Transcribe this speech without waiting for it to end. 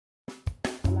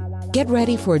Get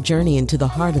ready for a journey into the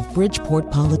heart of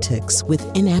Bridgeport politics with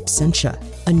In Absentia,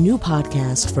 a new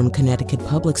podcast from Connecticut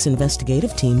Public's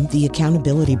investigative team, The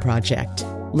Accountability Project.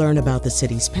 Learn about the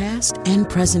city's past and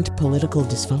present political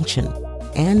dysfunction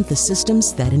and the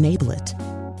systems that enable it.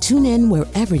 Tune in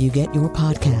wherever you get your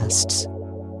podcasts.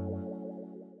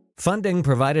 Funding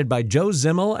provided by Joe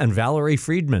Zimmel and Valerie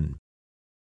Friedman.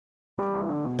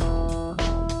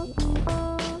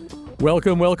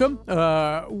 Welcome.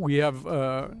 We have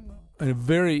a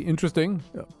very interesting,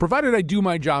 provided I do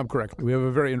my job correctly, we have a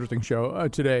very interesting show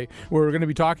today where we're going to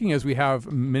be talking, as we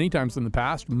have many times in the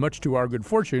past, much to our good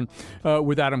fortune,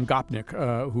 with Adam Gopnik,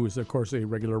 who is, of course, a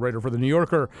regular writer for The New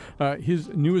Yorker. His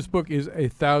newest book is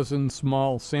 1,000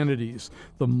 Small Sanities,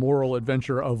 The Moral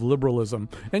Adventure of Liberalism.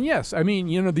 And yes, I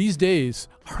mean, these days,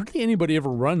 hardly anybody ever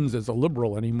runs as a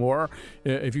liberal anymore.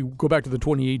 If you go back to the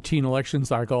 2018 election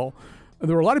cycle,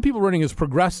 there were a lot of people running as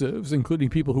progressives, including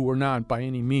people who were not by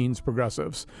any means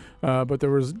progressives. But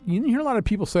you didn't hear a lot of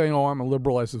people saying, "Oh, I'm a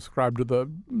liberal. I subscribe to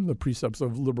the precepts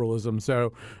of liberalism."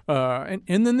 So, and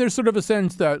then there's sort of a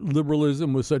sense that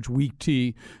liberalism was such weak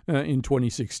tea in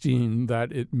 2016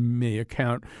 that it may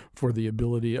account for the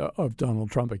ability of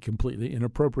Donald Trump, a completely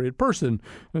inappropriate person,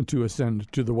 to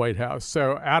ascend to the White House.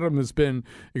 So Adam has been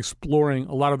exploring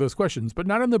a lot of those questions, but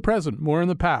not in the present, more in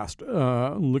the past,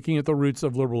 looking at the roots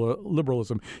of liberalism.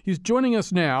 He's joining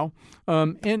us now.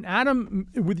 And Adam,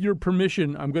 with your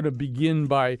permission, I'm going to begin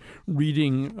by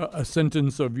reading a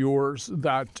sentence of yours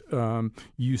that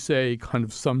you say kind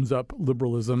of sums up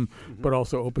liberalism, but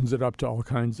also opens it up to all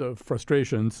kinds of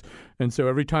frustrations. And so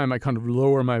every time I kind of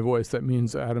lower my voice, that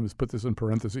means Adam has put this in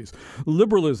parentheses.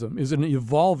 Liberalism is an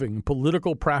evolving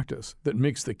political practice that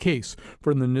makes the case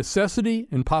for the necessity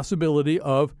and possibility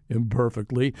of,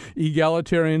 imperfectly,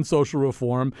 egalitarian social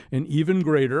reform and even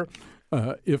greater,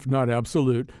 if not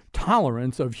absolute,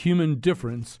 tolerance of human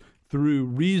difference through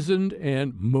reasoned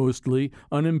and mostly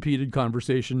unimpeded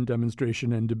conversation,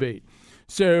 demonstration, and debate.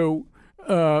 So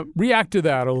react to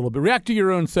that a little bit. React to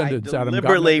your own sentence, Adam. I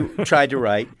deliberately tried to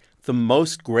write the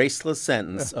most graceless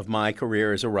sentence of my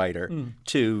career as a writer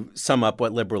to sum up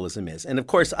what liberalism is. And, of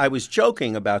course, I was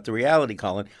joking about the reality,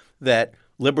 Colin, that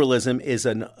liberalism is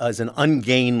an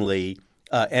ungainly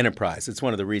enterprise. It's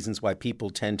one of the reasons why people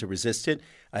tend to resist it.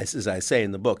 As I say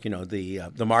in the book,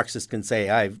 the Marxist can say,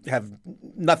 I have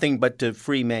nothing but to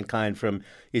free mankind from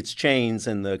its chains,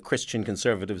 and the Christian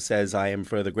conservative says, I am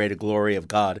for the greater glory of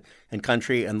God and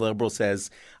country, and the liberal says,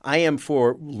 I am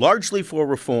largely for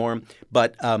reform,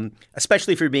 but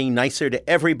especially for being nicer to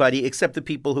everybody except the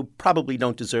people who probably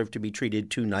don't deserve to be treated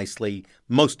too nicely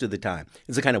most of the time.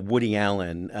 It's a kind of Woody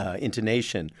Allen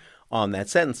intonation on that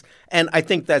sentence. And I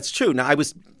think that's true. Now, I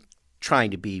was trying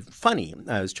to be funny.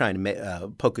 I was trying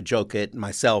to poke a joke at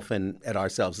myself and at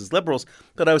ourselves as liberals,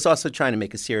 but I was also trying to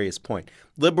make a serious point.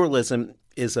 Liberalism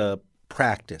is a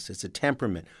practice. It's a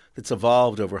temperament that's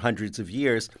evolved over hundreds of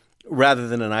years rather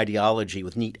than an ideology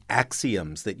with neat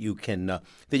axioms that you can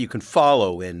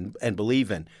follow and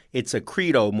believe in. It's a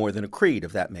credo more than a creed,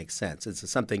 if that makes sense. It's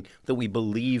something that we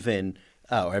believe in.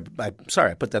 I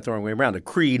put that the wrong way around. A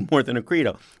creed more than a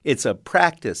credo. It's a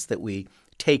practice that we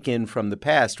take in from the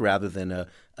past rather than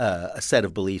a set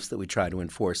of beliefs that we try to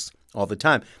enforce all the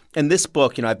time. And this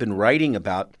book, I've been writing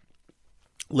about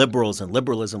liberals and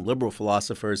liberalism, liberal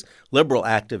philosophers, liberal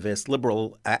activists,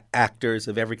 liberal actors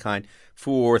of every kind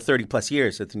for 30 plus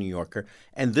years at The New Yorker.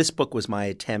 And this book was my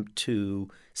attempt to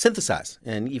synthesize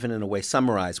and even in a way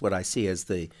summarize what I see as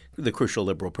the crucial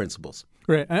liberal principles.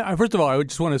 Right. First of all, I would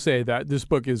just want to say that this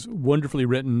book is wonderfully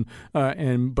written,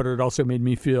 but it also made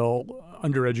me feel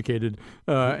undereducated.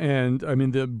 And I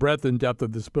mean, the breadth and depth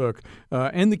of this book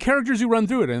and the characters who run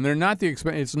through it. And they're not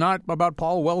it's not about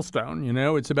Paul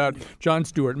Wellstone, it's about John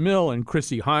Stuart Mill and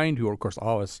Chrissie Hynde, who, of course,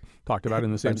 always talked about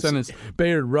in the same sentence,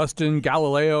 Bayard Rustin,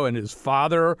 Galileo and his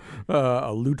father,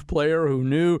 a lute player who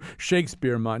knew,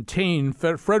 Shakespeare, Montaigne,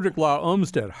 Frederick Law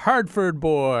Olmsted, Hartford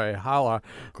Boy, holla.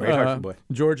 Great Hartford Boy.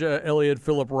 Georgia Eliot,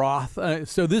 Philip Roth.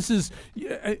 So this is,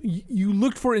 you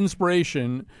looked for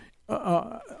inspiration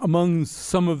among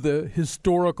some of the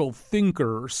historical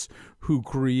thinkers who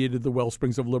created the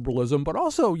wellsprings of liberalism, but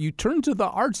also you turn to the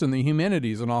arts and the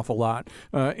humanities an awful lot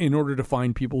in order to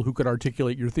find people who could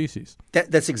articulate your theses.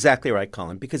 That's exactly right,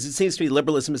 Colin, because it seems to me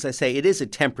liberalism, as I say, it is a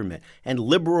temperament, and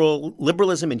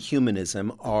liberalism and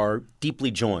humanism are deeply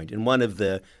joined. And one of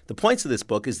the points of this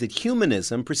book is that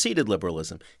humanism preceded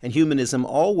liberalism, and humanism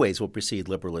always will precede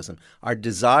liberalism. Our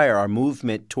desire, our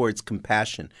movement towards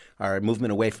compassion, our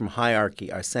movement away from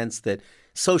hierarchy, our sense that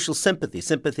social sympathy,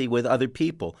 sympathy with other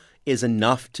people, is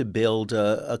enough to build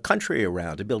a country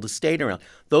around, to build a state around.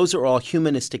 Those are all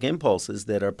humanistic impulses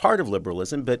that are part of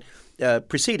liberalism, but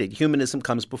preceded. Humanism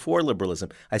comes before liberalism.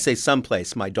 I say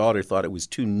someplace, my daughter thought it was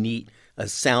too neat a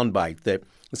soundbite that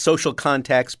social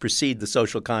contacts precede the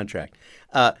social contract.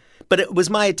 But it was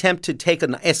my attempt to take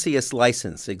an essayist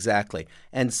license, exactly,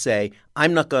 and say,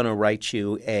 I'm not going to write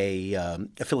you a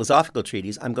philosophical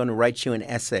treatise. I'm going to write you an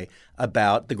essay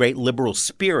about the great liberal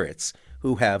spirits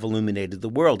who have illuminated the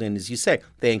world. And as you say,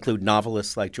 they include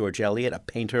novelists like George Eliot, a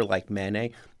painter like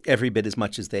Manet, every bit as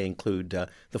much as they include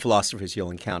the philosophers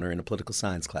you'll encounter in a political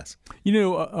science class. You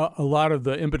know, a lot of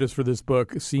the impetus for this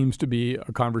book seems to be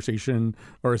a conversation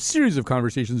or a series of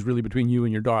conversations really between you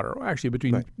and your daughter, actually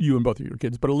between you and both of your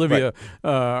kids. But Olivia,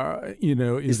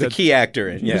 is the key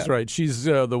actor. That's right. She's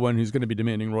the one who's going to be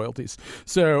demanding royalties.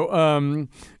 So,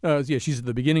 she's at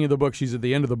the beginning of the book. She's at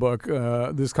the end of the book,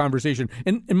 this conversation.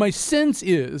 And my sense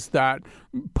is that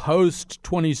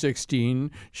post-2016,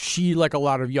 she, like a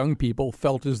lot of young people,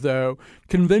 felt as though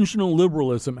conventional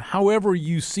liberalism, however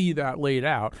you see that laid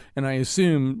out, and I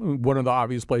assume one of the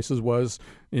obvious places was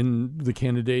in the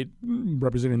candidate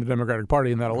representing the Democratic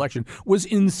Party in that election, was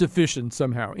insufficient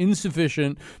somehow,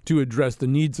 insufficient to address the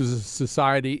needs of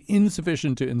society,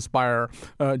 insufficient to inspire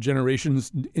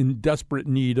generations in desperate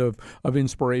need of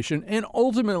inspiration, and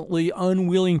ultimately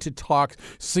unwilling to talk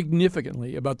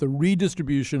significantly about the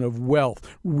redistribution of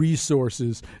wealth,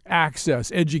 resources,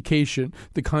 access, education,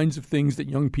 the kinds of things that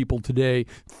young people today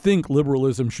think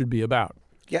liberalism should be about.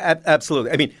 Yeah,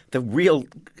 absolutely. I mean, the real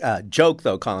joke,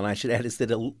 though, Colin, I should add, is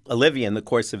that Olivia, in the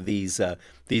course of these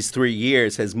 3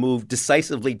 years, has moved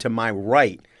decisively to my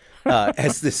right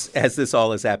as this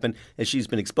all has happened, as she's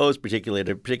been exposed, particularly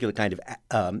to particular kind of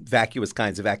vacuous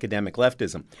kinds of academic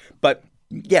leftism. But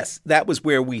yes, that was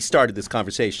where we started this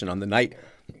conversation on the night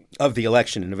of the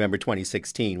election in November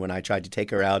 2016, when I tried to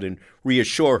take her out and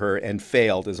reassure her and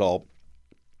failed, as all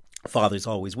fathers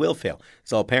always will fail,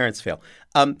 as all parents fail.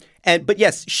 But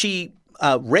yes, she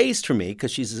raised for me,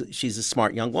 because she's a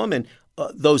smart young woman,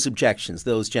 those objections,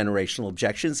 those generational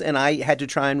objections, and I had to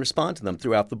try and respond to them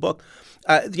throughout the book.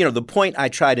 The point I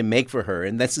try to make for her,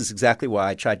 and this is exactly why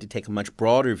I tried to take a much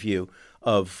broader view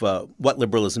of what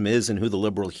liberalism is and who the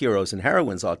liberal heroes and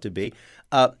heroines ought to be,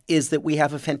 is that we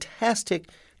have a fantastic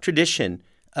tradition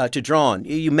to draw on.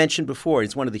 You mentioned before,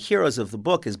 it's one of the heroes of the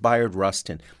book is Bayard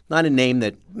Rustin, not a name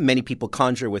that many people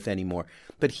conjure with anymore,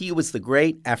 but he was the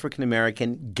great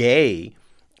African-American gay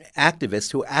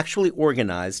activist who actually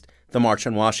organized the March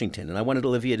on Washington. And I wanted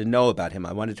Olivia to know about him.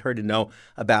 I wanted her to know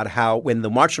about how when the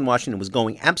March on Washington was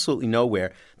going absolutely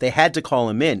nowhere, they had to call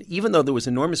him in, even though there was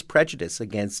enormous prejudice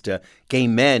against gay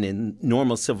men in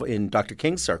in Dr.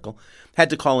 King's circle, had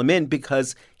to call him in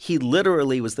because he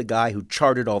literally was the guy who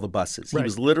chartered all the buses. Right. He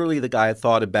was literally the guy who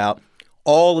thought about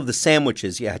all of the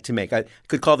sandwiches you had to make. I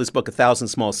could call this book 1,000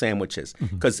 Small Sandwiches,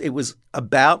 because it was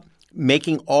about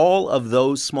making all of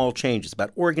those small changes,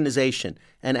 about organization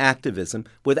and activism,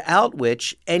 without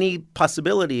which any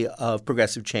possibility of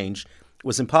progressive change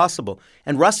was impossible.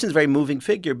 And Rustin's a very moving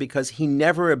figure because he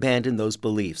never abandoned those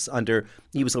beliefs.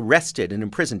 He was arrested and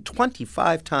imprisoned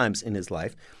 25 times in his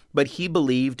life, but he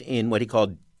believed in what he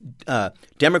called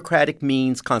democratic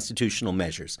means constitutional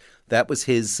measures. That was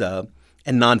his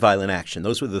and nonviolent action.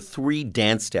 Those were the 3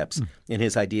 dance steps in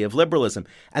his idea of liberalism.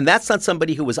 And that's not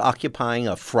somebody who was occupying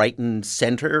a frightened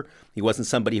center. He wasn't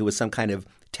somebody who was some kind of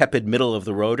tepid middle of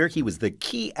the roader. He was the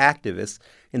key activist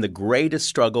in the greatest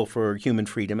struggle for human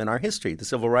freedom in our history, the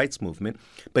civil rights movement.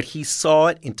 But he saw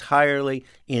it entirely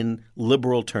in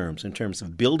liberal terms, in terms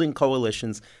of building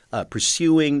coalitions,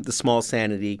 pursuing the small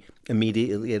sanity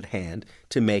immediately at hand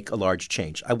to make a large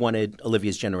change. I wanted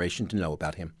Olivia's generation to know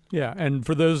about him. Yeah, and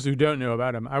for those who don't know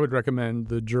about him, I would recommend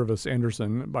the Jervis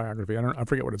Anderson biography. I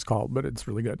forget what it's called, but it's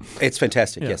really good. It's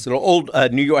fantastic, yes. An old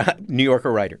New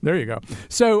Yorker writer. There you go.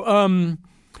 So,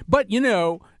 but,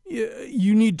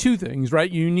 you need 2 things,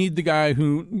 right? You need the guy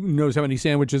who knows how many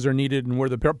sandwiches are needed and where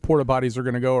the porta potties are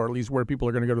going to go, or at least where people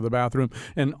are going to go to the bathroom,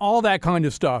 and all that kind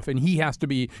of stuff. And he has to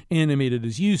be animated,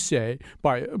 as you say,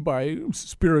 by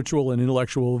spiritual and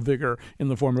intellectual vigor in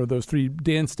the form of those 3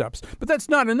 dance steps. But that's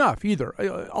not enough either.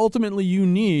 Ultimately, you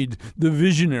need the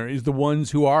visionaries, the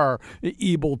ones who are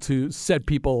able to set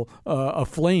people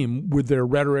aflame with their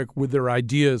rhetoric, with their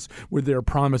ideas, with their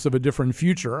promise of a different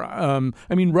future.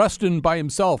 Rustin by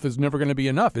himself is never going to be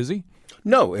enough, is he?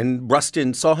 No, and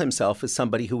Rustin saw himself as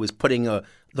somebody who was putting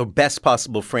the best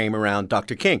possible frame around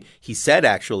Dr. King. He said,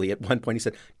 actually, at one point,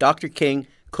 Dr. King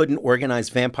couldn't organize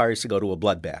vampires to go to a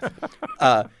bloodbath.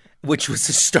 which was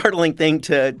a startling thing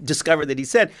to discover that he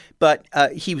said. But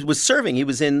he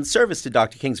was in service to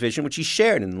Dr. King's vision, which he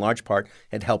shared and in large part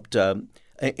had helped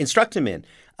instruct him in.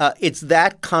 It's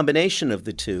that combination of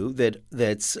the two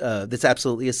that's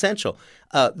absolutely essential.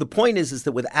 The point is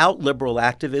that without liberal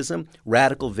activism,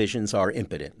 radical visions are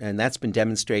impotent, and that's been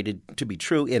demonstrated to be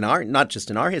true in not just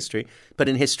in our history, but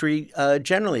in history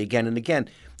generally, again and again.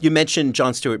 You mentioned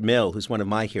John Stuart Mill, who's one of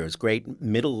my heroes, great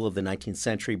middle of the 19th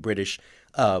century British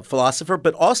philosopher,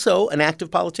 but also an active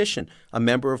politician, a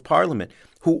member of Parliament,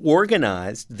 who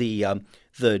organized the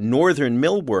northern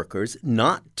mill workers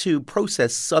not to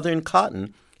process Southern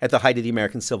cotton at the height of the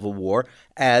American Civil War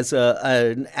as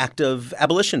an act of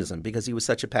abolitionism because he was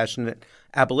such a passionate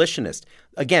abolitionist.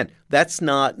 Again, that's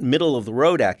not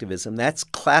middle-of-the-road activism. That's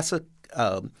classic,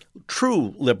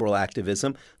 true liberal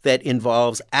activism that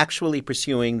involves actually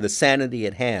pursuing the sanity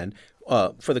at hand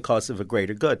for the cause of a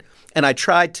greater good. And I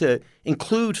tried to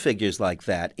include figures like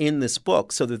that in this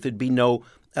book so that there'd be no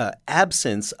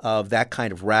absence of that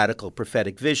kind of radical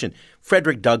prophetic vision.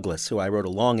 Frederick Douglass, who I wrote a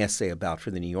long essay about for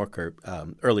the New Yorker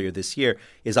earlier this year,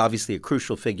 is obviously a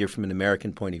crucial figure from an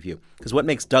American point of view. Because what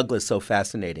makes Douglass so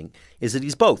fascinating is that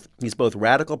he's both. He's both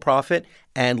radical prophet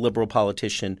and liberal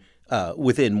politician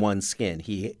within one skin.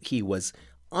 He was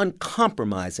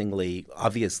uncompromisingly,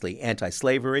 obviously,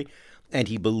 anti-slavery, and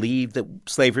he believed that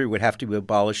slavery would have to be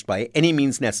abolished by any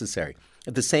means necessary.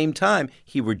 At the same time,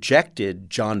 he rejected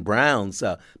John Brown's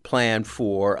plan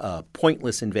for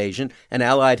pointless invasion and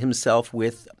allied himself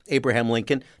with Abraham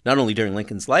Lincoln, not only during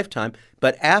Lincoln's lifetime,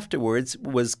 but afterwards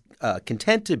was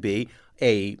content to be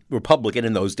a Republican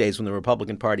in those days when the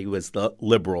Republican Party was the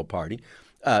liberal party,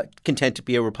 content to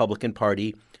be a Republican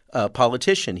Party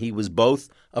politician. He was both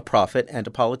a prophet and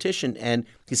a politician, and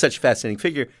he's such a fascinating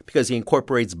figure because he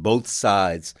incorporates both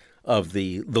sides of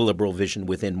the liberal vision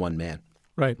within one man.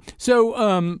 Right.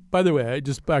 So, by the way,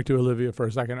 just back to Olivia for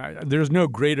a second. There's no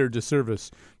greater disservice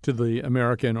to the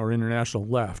American or international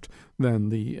left than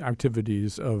the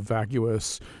activities of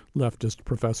vacuous leftist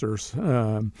professors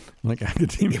like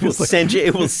academia.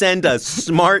 It will send a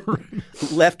smart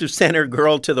left of center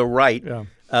girl to the right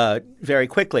very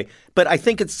quickly. But I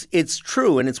think it's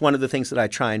true, and it's one of the things that I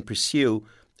try and pursue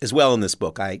as well in this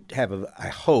book. I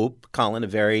hope, Colin,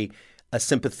 a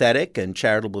sympathetic and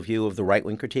charitable view of the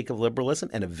right-wing critique of liberalism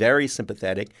and a very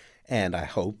sympathetic and, I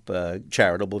hope,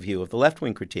 charitable view of the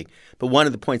left-wing critique. But one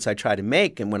of the points I try to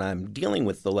make, and when I'm dealing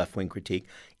with the left-wing critique,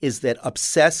 is that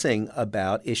obsessing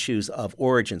about issues of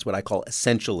origins, what I call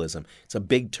essentialism. It's a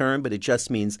big term, but it just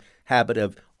means habit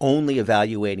of only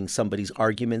evaluating somebody's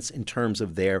arguments in terms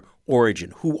of their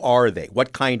origin. Who are they?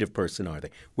 What kind of person are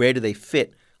they? Where do they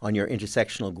fit on your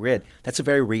intersectional grid? That's a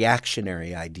very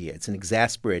reactionary idea. It's an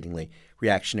exasperatingly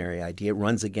reactionary idea. It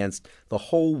runs against the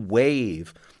whole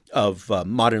wave of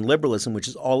modern liberalism, which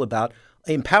is all about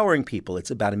empowering people.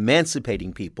 It's about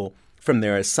emancipating people from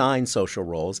their assigned social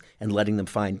roles and letting them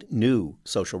find new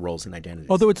social roles and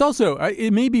identities. Although it's also, it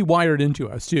may be wired into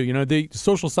us too. You know, the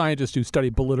social scientists who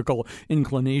study political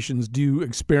inclinations do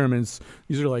experiments.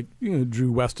 These are like,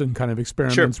 Drew Weston kind of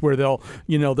experiments where they'll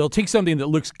take something that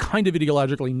looks kind of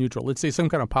ideologically neutral. Let's say some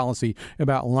kind of policy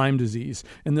about Lyme disease,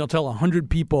 and they'll tell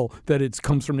 100 people that it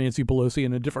comes from Nancy Pelosi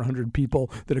and a different 100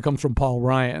 people that it comes from Paul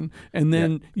Ryan. And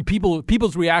then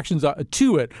people's reactions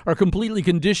to it are completely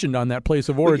conditioned on that place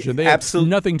of origin. They have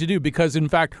nothing to do because, in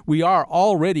fact, we are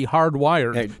already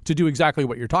hardwired to do exactly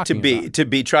what you're talking about. To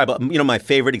be tribal. My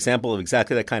favorite example of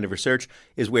exactly that kind of research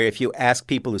is where if you ask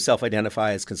people who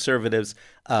self-identify as conservatives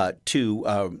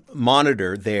to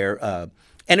monitor their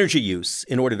energy use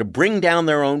in order to bring down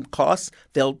their own costs,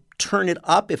 they'll turn it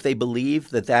up if they believe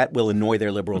that will annoy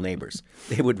their liberal neighbors.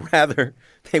 They would rather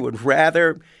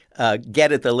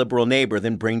get at the liberal neighbor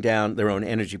than bring down their own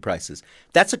energy prices.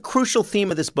 That's a crucial theme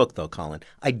of this book, though, Colin.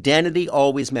 Identity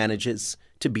always manages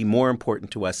to be more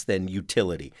important to us than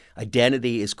utility.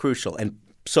 Identity is crucial, and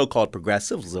so-called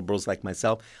progressives, liberals like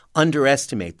myself,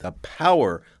 underestimate the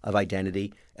power of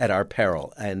identity at our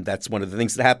peril. And that's one of the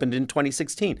things that happened in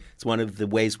 2016. It's one of the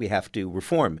ways we have to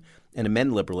reform and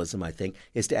amend liberalism, I think,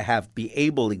 is to be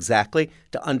able exactly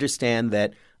to understand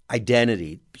that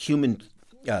identity, human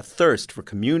thirst for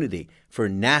community, for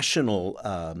national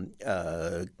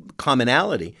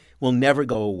commonality will never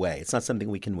go away. It's not something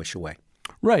we can wish away.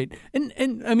 Right.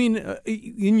 And I mean,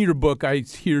 in your book, I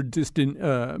hear distant,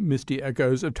 misty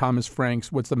echoes of Thomas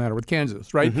Frank's What's the Matter with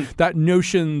Kansas, right? Mm-hmm. That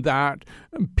notion that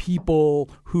people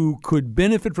who could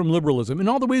benefit from liberalism in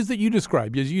all the ways that you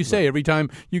described. As you say, every time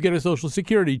you get a Social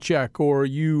Security check or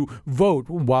you vote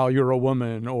while you're a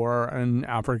woman or an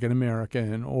African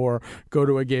American or go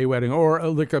to a gay wedding or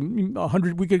like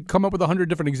 100, we could come up with 100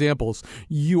 different examples.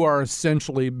 You are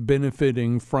essentially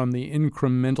benefiting from the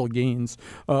incremental gains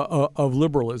of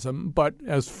liberalism. But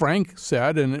as Frank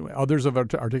said, and others have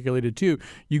articulated too,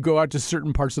 you go out to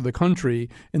certain parts of the country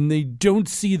and they don't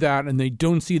see that, and they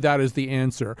don't see that as the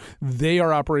answer. They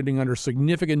are operating under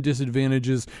significant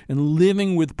disadvantages and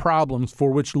living with problems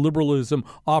for which liberalism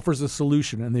offers a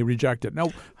solution, and they reject it. Now,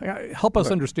 help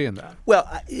us understand that. Well,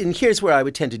 and here's where I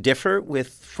would tend to differ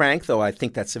with Frank, though I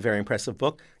think that's a very impressive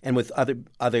book, and with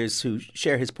others who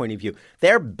share his point of view.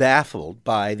 They're baffled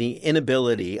by the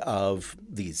inability of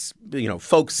these,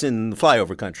 folks in the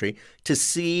flyover country to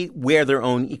see where their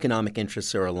own economic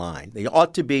interests are aligned. They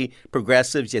ought to be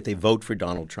progressives, yet they vote for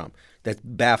Donald Trump. That's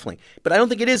baffling. But I don't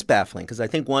think it is baffling, because I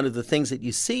think one of the things that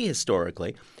you see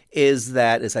historically is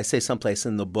that, as I say someplace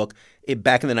in the book,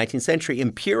 back in the 19th century,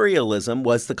 imperialism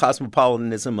was the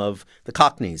cosmopolitanism of the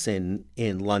Cockneys in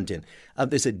London.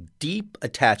 There's a deep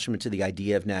attachment to the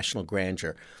idea of national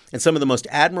grandeur. And some of the most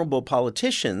admirable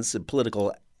politicians,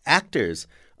 political actors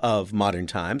of modern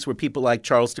times were people like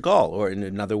Charles de Gaulle, or in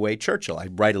another way, Churchill. I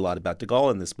write a lot about de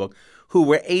Gaulle in this book, who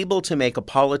were able to make a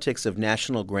politics of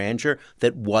national grandeur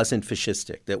that wasn't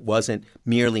fascistic, that wasn't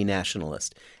merely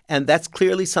nationalist. And that's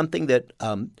clearly something that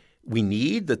we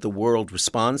need, that the world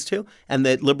responds to, and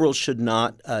that liberals should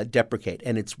not deprecate.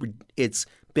 And it's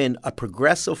been a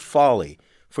progressive folly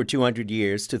for 200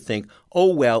 years to think,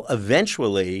 oh, well,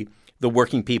 eventually the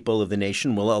working people of the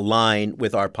nation will align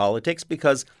with our politics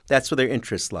because that's where their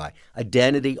interests lie.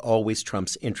 Identity always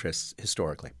trumps interests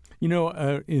historically.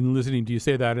 In listening to you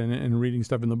say that and reading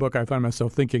stuff in the book, I find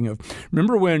myself thinking of,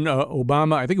 remember when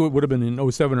Obama, I think it would have been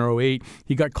in 07 or 08,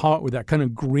 he got caught with that kind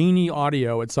of grainy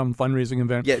audio at some fundraising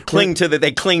event. Yeah, they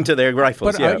cling to their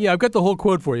rifles. But I've got the whole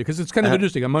quote for you because it's kind of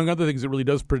interesting. Among other things, it really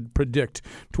does predict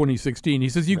 2016. He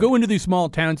says, you go into these small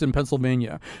towns in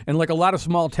Pennsylvania, and like a lot of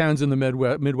small towns in the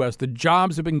Midwest, the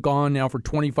jobs have been gone now for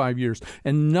 25 years,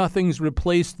 and nothing's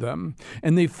replaced them.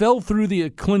 And they fell through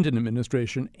the Clinton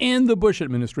administration and the Bush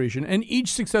administration. And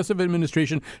each successive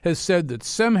administration has said that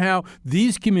somehow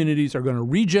these communities are going to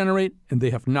regenerate, and they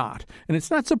have not. And it's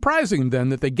not surprising then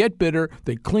that they get bitter,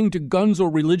 they cling to guns or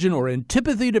religion or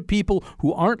antipathy to people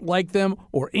who aren't like them,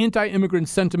 or anti-immigrant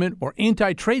sentiment or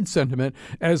anti-trade sentiment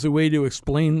as a way to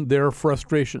explain their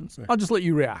frustrations. I'll just let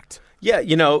you react. Yeah,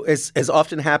 as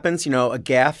often happens, a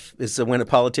gaffe is when a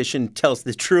politician tells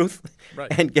the truth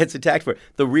and gets attacked for it.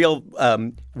 The real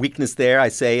weakness there, I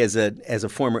say, as a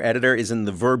former editor, is in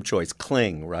the verb choice,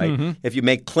 cling, right? Mm-hmm. If you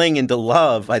make cling into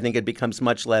love, I think it becomes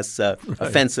much less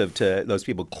offensive to those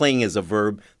people. Cling is a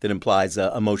verb that implies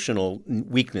emotional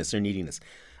weakness or neediness.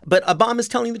 But Obama's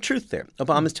telling the truth there.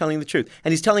 Obama's telling the truth.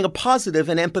 And he's telling a positive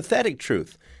and empathetic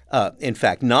truth. In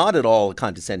fact, not at all a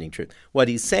condescending truth. What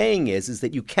he's saying is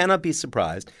that you cannot be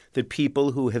surprised that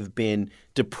people who have been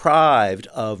deprived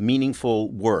of meaningful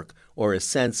work or a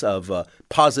sense of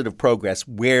positive progress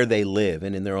where they live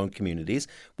and in their own communities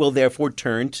will therefore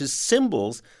turn to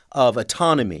symbols of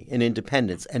autonomy and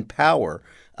independence and power,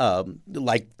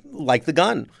 like the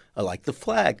gun, like the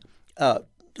flag,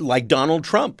 like Donald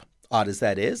Trump, odd as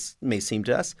that is, may seem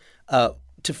to us,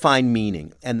 to find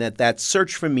meaning, and that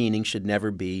search for meaning should never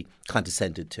be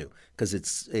condescended to because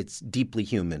it's deeply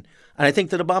human. And I think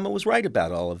that Obama was right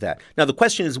about all of that. Now, the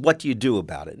question is, what do you do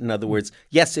about it? In other words,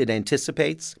 yes, it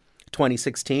anticipates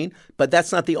 2016, but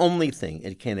that's not the only thing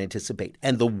it can anticipate.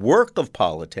 And the work of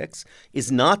politics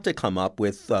is not to come up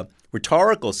with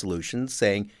rhetorical solutions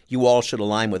saying you all should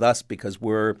align with us because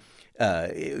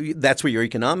that's where your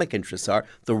economic interests are.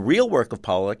 The real work of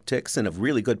politics and of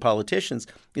really good politicians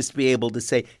is to be able to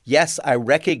say, yes, I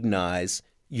recognize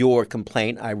your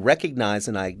complaint. I recognize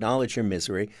and I acknowledge your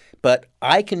misery, but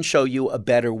I can show you a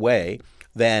better way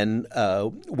than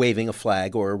waving a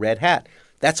flag or a red hat.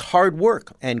 That's hard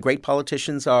work, and great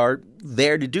politicians are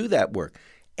there to do that work.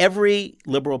 Every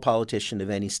liberal politician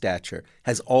of any stature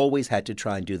has always had to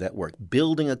try and do that work,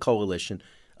 building a coalition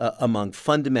among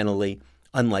fundamentally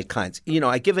unlike kinds.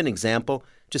 I give an example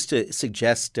just to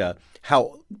suggest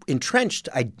how entrenched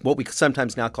what we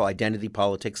sometimes now call identity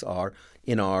politics are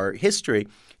in our history.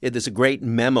 There's a great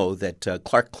memo that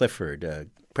Clark Clifford,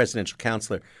 presidential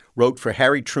counselor, wrote for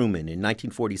Harry Truman in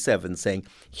 1947 saying,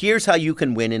 here's how you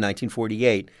can win in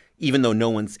 1948, even though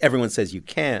everyone says you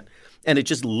can't. And it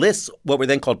just lists what were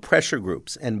then called pressure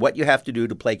groups and what you have to do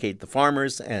to placate the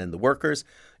farmers and the workers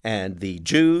and the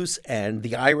Jews and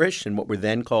the Irish and what were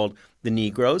then called the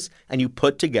Negroes, and you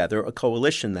put together a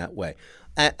coalition that way.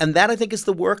 And that, I think, is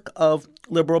the work of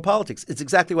liberal politics. It's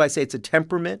exactly why I say it's a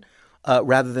temperament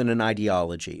rather than an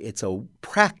ideology. It's a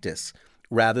practice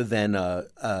rather than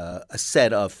a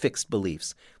set of fixed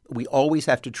beliefs. We always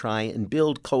have to try and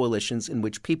build coalitions in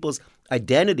which people's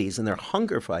identities and their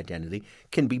hunger for identity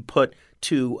can be put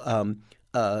to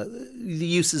the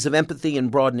uses of empathy and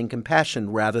broadening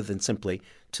compassion rather than simply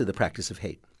to the practice of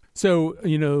hate. So,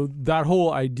 that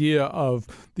whole idea of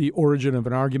the origin of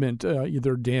an argument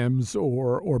either damns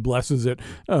or blesses it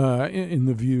in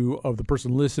the view of the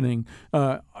person listening,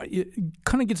 it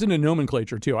kind of gets into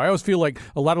nomenclature, too. I always feel like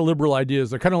a lot of liberal ideas,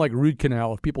 they're kind of like root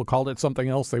canal. If people called it something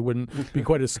else, they wouldn't be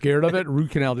quite as scared of it.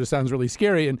 Root canal just sounds really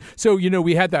scary. And so,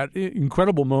 we had that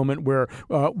incredible moment where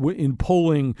in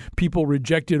polling, people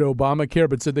rejected Obamacare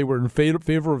but said they were in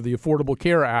favor of the Affordable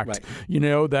Care Act.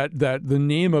 Right. That the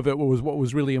name of it was what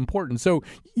was really important. So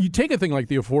you take a thing like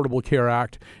the Affordable Care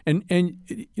Act, and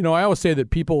I always say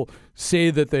that people say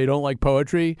that they don't like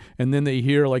poetry, and then they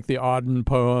hear like the Auden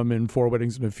poem in Four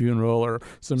Weddings and a Funeral or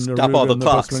some Stop All the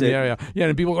Clocks. Yeah,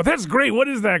 and people go, "That's great. What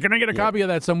is that? Can I get a copy of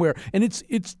that somewhere?" And it's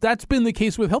that's been the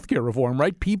case with healthcare reform,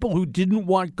 right? People who didn't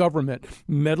want government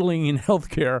meddling in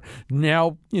healthcare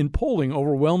now in polling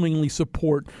overwhelmingly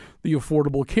support the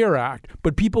Affordable Care Act.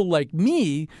 But people like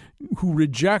me who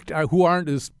aren't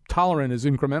as tolerant as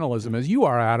incrementalism as you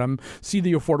are, Adam, see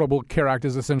the Affordable Care Act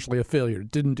as essentially a failure.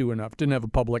 Didn't do enough. Didn't have a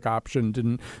public option.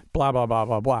 Didn't blah, blah, blah,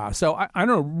 blah, blah. So I don't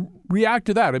know. React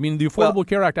to that. I mean, the Affordable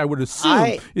Care Act, I would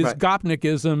assume, is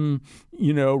Gopnikism,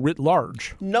 writ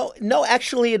large. No,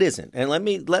 actually it isn't. And let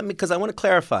me, because I want to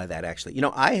clarify that, actually.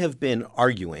 I have been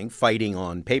fighting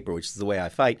on paper, which is the way I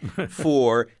fight,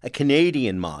 for a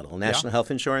Canadian model, national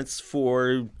health insurance,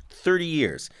 for 30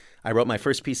 years. I wrote my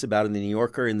first piece about it in the New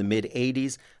Yorker in the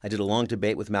mid-'80s. I did a long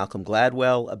debate with Malcolm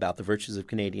Gladwell about the virtues of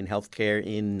Canadian healthcare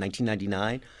in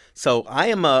 1999. So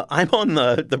I'm on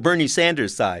the Bernie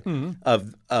Sanders side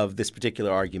of this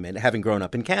particular argument, having grown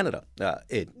up in Canada.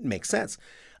 It makes sense.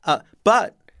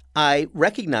 But I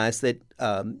recognize that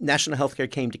national health care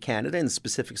came to Canada in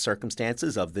specific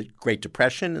circumstances of the Great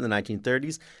Depression in the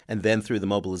 1930s and then through the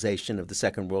mobilization of the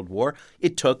Second World War.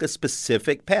 It took a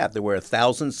specific path. There were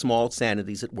 1,000 small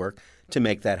sanities at work to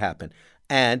make that happen.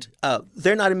 And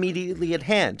they're not immediately at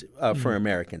hand for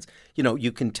Americans.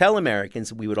 You can tell Americans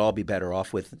that we would all be better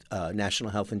off with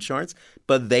national health insurance,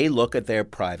 but they look at their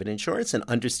private insurance, and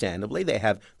understandably, they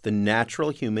have the natural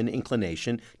human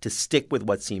inclination to stick with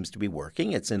what seems to be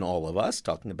working. It's in all of us,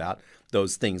 talking about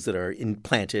those things that are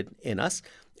implanted in us,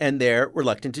 and they're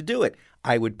reluctant to do it.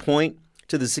 I would point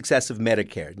to the success of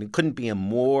Medicare. It couldn't be a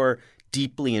more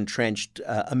deeply entrenched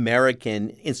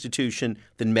American institution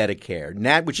than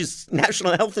Medicare, which is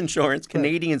national health insurance,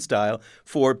 Canadian style,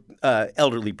 for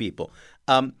elderly people.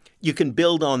 You can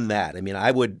build on that. I mean,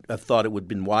 I would have thought it would have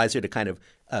been wiser to kind of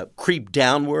creep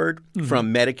downward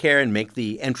from Medicare and make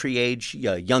the entry age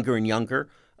younger and younger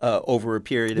over a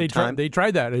period of time. They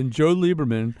tried that, and Joe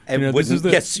Lieberman. This is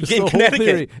the whole Connecticut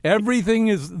theory.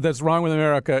 Everything that's wrong with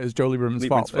America is Joe Lieberman's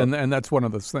fault, and that's one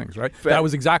of those things, right? That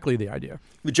was exactly the idea.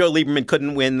 Joe Lieberman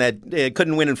couldn't win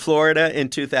in Florida in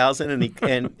 2000, and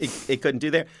he couldn't do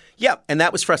there. Yeah, and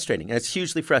that was frustrating, and it's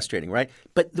hugely frustrating, right?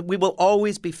 But we will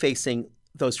always be facing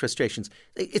those frustrations.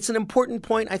 It's an important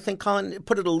point, I think, Colin.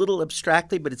 Put it a little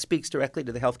abstractly, but it speaks directly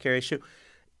to the healthcare issue.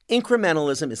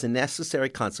 Incrementalism is a necessary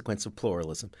consequence of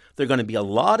pluralism. There are going to be a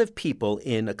lot of people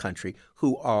in a country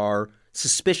who are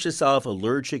suspicious of,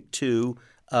 allergic to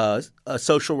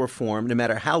social reform, no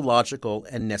matter how logical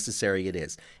and necessary it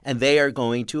is. And they are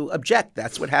going to object.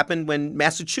 That's what happened when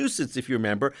Massachusetts, if you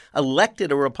remember,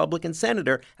 elected a Republican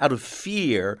senator out of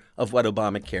fear of what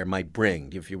Obamacare might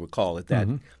bring, if you recall at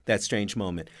that strange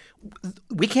moment.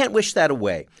 We can't wish that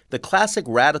away. The classic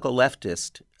radical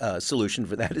leftist solution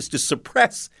for that is to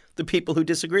suppress the people who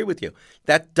disagree with you.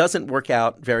 That doesn't work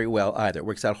out very well either. It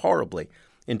works out horribly,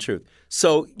 in truth.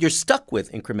 So you're stuck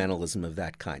with incrementalism of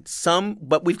that kind.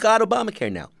 But we've got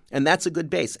Obamacare now, and that's a good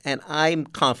base. And I'm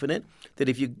confident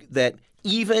that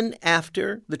even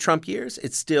after the Trump years,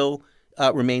 it still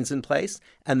remains in place,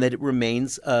 and that it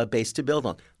remains a base to build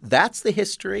on. That's the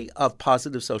history of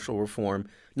positive social reform,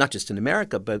 not just in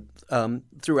America, but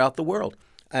throughout the world.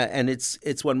 And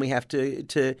it's one we have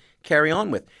to carry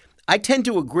on with. I tend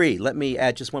to agree, let me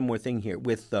add just one more thing here,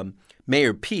 with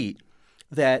Mayor Pete,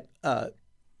 that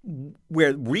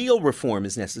where real reform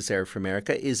is necessary for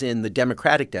America is in the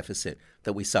democratic deficit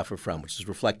that we suffer from, which is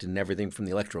reflected in everything from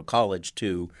the Electoral College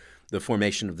to the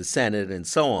formation of the Senate and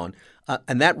so on.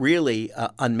 And that really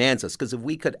unmans us, because if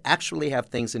we could actually have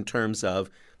things in terms of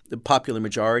the popular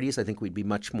majorities, I think we'd be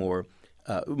much more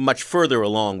much further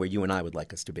along where you and I would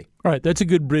like us to be. All right, that's a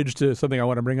good bridge to something I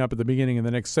want to bring up at the beginning in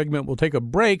the next segment. We'll take a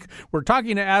break. We're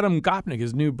talking to Adam Gopnik.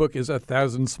 His new book is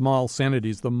 1,000 Small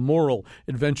Sanities, The Moral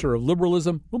Adventure of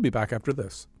Liberalism. We'll be back after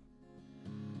this.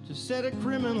 To set a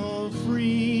criminal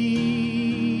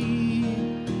free,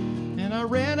 and I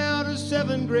ran out of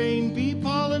 7-grain bee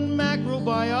pollen,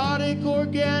 macrobiotic,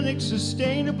 organic,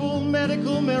 sustainable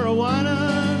medical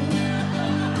marijuana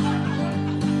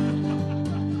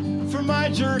for my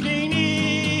jerky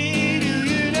need. Do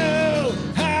you know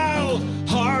how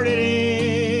hard it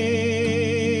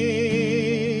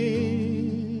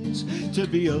is to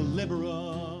be a liberal?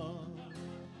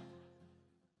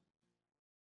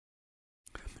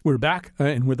 We're back,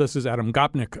 and with us is Adam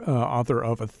Gopnik, author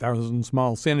of 1,000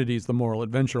 Small Sanities, The Moral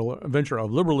Adventure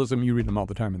of Liberalism. You read them all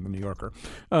the time in The New Yorker.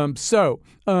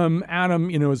 Adam,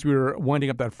 as we were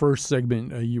winding up that first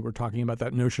segment, you were talking about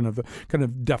that notion of the kind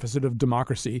of deficit of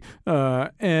democracy.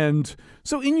 And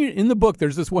so in the book,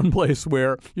 there's this one place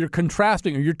where you're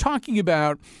contrasting, or you're talking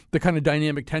about the kind of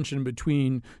dynamic tension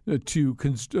between two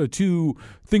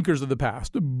thinkers of the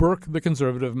past, Burke, the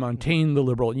conservative, Montaigne, the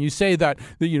liberal. And you say that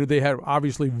they had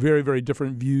obviously very, very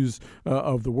different views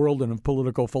of the world and of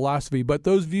political philosophy, but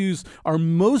those views are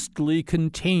mostly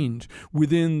contained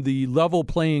within the level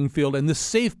playing field and the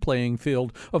safe playing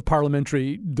field of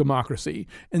parliamentary democracy.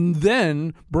 And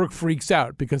then Burke freaks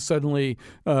out because suddenly,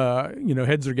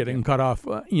 heads are getting cut off,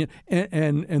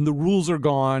 and the rules are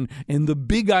gone, and the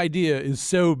big idea is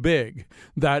so big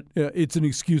that it's an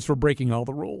excuse for breaking all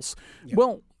the rules. Yeah.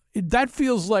 Well, that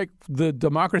feels like the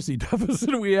democracy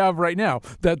deficit we have right now,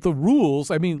 that the rules,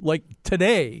 like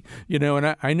today,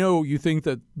 and I know you think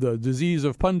that the disease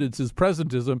of pundits is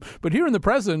presentism, but here in the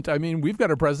present, we've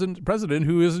got a president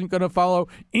who isn't going to follow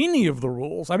any of the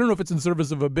rules. I don't know if it's in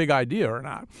service of a big idea or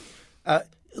not.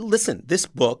 Listen, this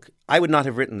book, I would not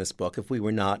have written this book if we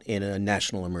were not in a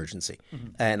national emergency. Mm-hmm.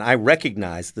 And I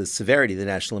recognize the severity of the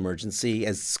national emergency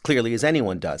as clearly as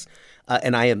anyone does.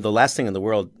 And I am the last thing in the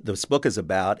world this book is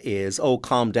about is,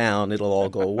 calm down, it'll all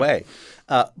go away.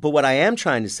 But what I am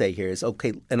trying to say here is,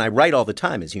 okay, and I write all the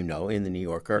time, as you know, in The New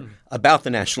Yorker, about the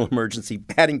national emergency,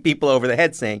 patting people over the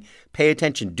head saying, pay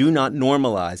attention, do not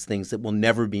normalize things that will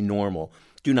never be normal.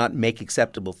 Do not make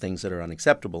acceptable things that are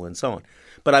unacceptable, and so on.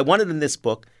 But I wanted in this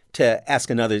book to ask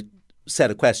another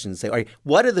set of questions. Say, all right,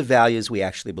 what are the values we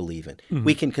actually believe in? Mm-hmm.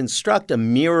 We can construct a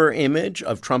mirror image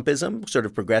of Trumpism, sort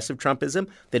of progressive Trumpism,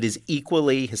 that is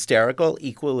equally hysterical,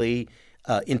 equally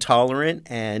intolerant,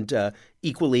 and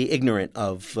equally ignorant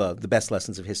of the best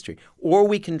lessons of history. Or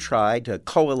we can try to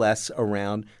coalesce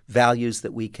around values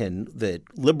that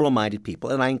liberal-minded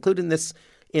people, and I include in this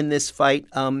fight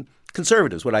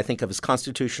conservatives, what I think of as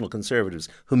constitutional conservatives,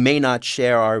 who may not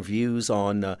share our views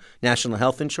on national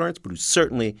health insurance, but who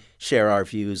certainly share our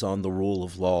views on the rule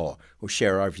of law, or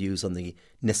share our views on the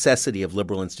necessity of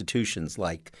liberal institutions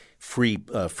like free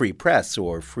press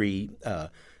or freely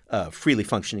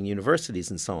functioning universities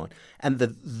and so on. And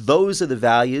those are the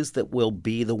values that will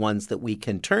be the ones that we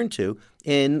can turn to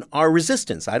in our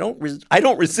resistance. I don't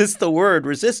resist the word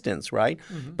resistance, right?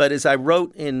 Mm-hmm. But as I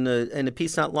wrote in a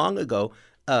piece not long ago,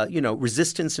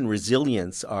 resistance and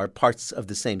resilience are parts of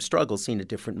the same struggle seen at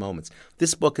different moments.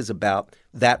 This book is about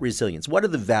that resilience. What are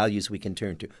the values we can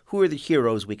turn to? Who are the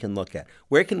heroes we can look at?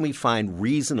 Where can we find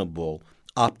reasonable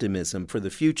optimism for the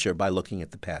future by looking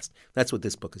at the past? That's what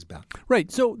this book is about.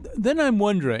 Right. So then I'm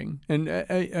wondering,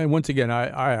 and once again,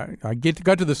 I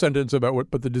got to the sentence about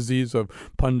but the disease of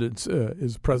pundits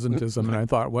is presentism, and I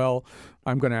thought, well,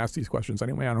 I'm going to ask these questions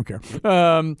anyway. I don't care.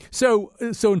 So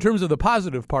in terms of the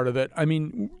positive part of it,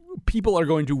 people are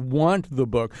going to want the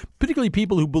book, particularly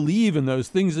people who believe in those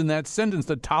things in that sentence,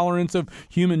 the tolerance of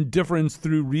human difference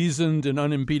through reasoned and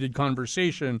unimpeded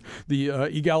conversation, the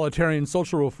egalitarian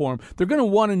social reform. They're going to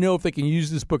want to know if they can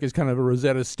use this book as kind of a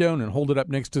Rosetta Stone and hold it up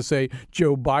next to, say,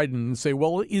 Joe Biden and say,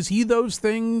 well, is he those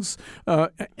things?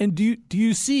 And do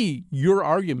you see your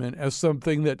argument as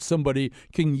something that somebody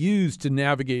can use to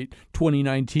navigate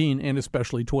 2019 and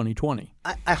especially 2020?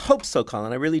 I hope so,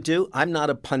 Colin. I really do. I'm not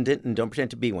a pundit and don't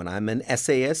pretend to be one. I'm an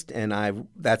essayist, and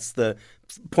that's the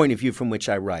point of view from which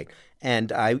I write.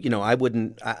 And I'm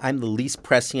the least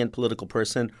prescient political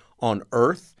person on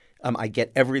earth. I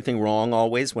get everything wrong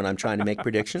always when I'm trying to make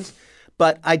predictions.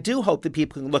 But I do hope that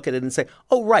people can look at it and say,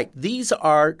 oh, right, these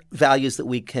are values that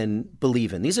we can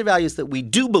believe in. These are values that we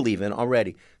do believe in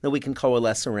already, that we can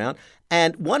coalesce around.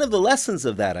 And one of the lessons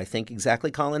of that, I think,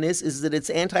 exactly, Colin, is that it's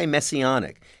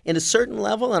anti-messianic. In a certain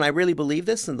level, and I really believe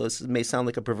this, and this may sound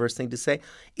like a perverse thing to say,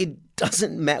 it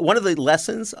doesn't matter. One of the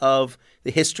lessons of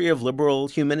the history of liberal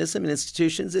humanism and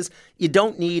institutions is you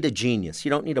don't need a genius. You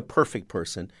don't need a perfect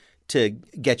person to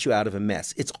get you out of a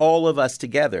mess. It's all of us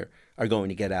together are going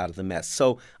to get out of the mess.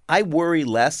 So I worry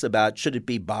less about should it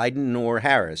be Biden or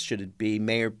Harris? Should it be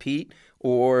Mayor Pete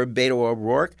or Beto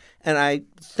O'Rourke? And I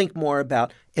think more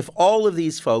about if all of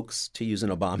these folks, to use an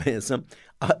Obamaism,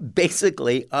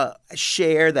 basically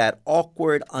share that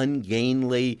awkward,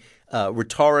 ungainly,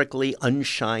 rhetorically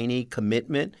unshiny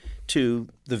commitment to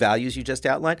the values you just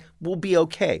outlined, we'll be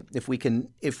okay if we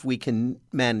can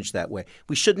manage that way.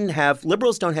 We shouldn't have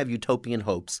liberals don't have utopian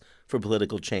hopes for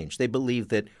political change. They believe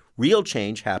that real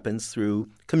change happens through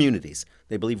communities.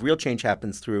 They believe real change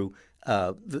happens through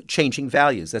the changing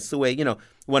values. That's the way,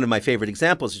 one of my favorite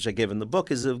examples, which I give in the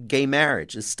book, is of gay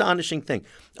marriage. Astonishing thing.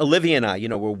 Olivia and I,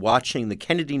 were watching the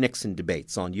Kennedy-Nixon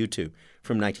debates on YouTube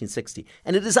from 1960.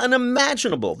 And it is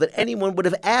unimaginable that anyone would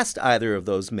have asked either of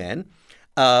those men,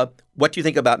 what do you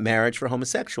think about marriage for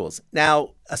homosexuals?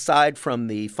 Now, aside from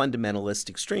the fundamentalist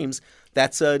extremes,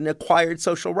 that's an acquired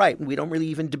social right, and we don't really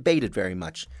even debate it very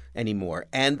much anymore.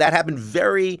 And that happened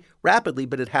very rapidly,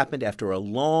 but it happened after a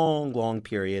long, long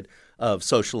period of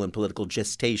social and political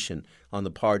gestation on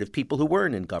the part of people who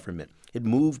weren't in government. It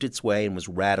moved its way and was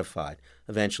ratified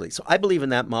eventually. So I believe in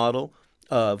that model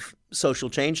of social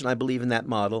change, and I believe in that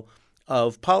model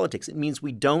of politics. It means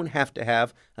we don't have to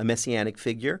have a messianic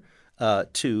figure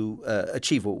to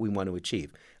achieve what we want to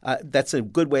achieve. That's a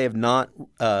good way of not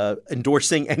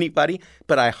endorsing anybody,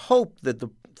 but I hope that the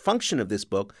function of this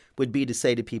book would be to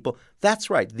say to people,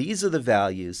 that's right, these are the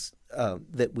values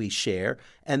that we share,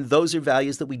 and those are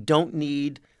values that we don't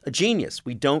need a genius.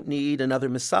 We don't need another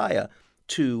messiah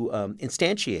to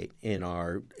instantiate in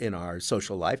our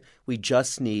social life. We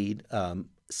just need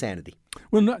sanity.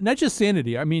 Well, not just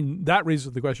sanity. I mean, that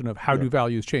raises the question of how do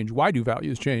values change? Why do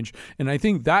values change? And I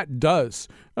think that does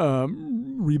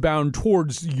rebound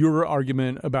towards your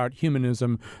argument about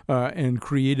humanism and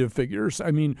creative figures.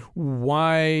 I mean,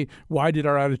 why did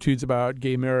our attitudes about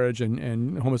gay marriage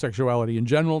and homosexuality in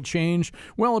general change?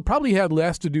 Well, it probably had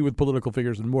less to do with political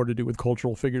figures and more to do with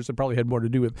cultural figures. It probably had more to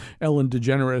do with Ellen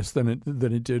DeGeneres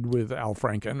than it did with Al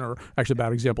Franken, or actually a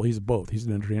bad example. He's both. He's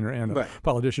an entertainer and a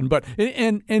politician. But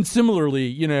and similarly,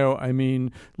 I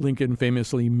mean, Lincoln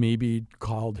famously maybe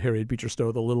called Harriet Beecher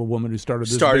Stowe the little woman who started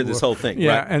this whole thing.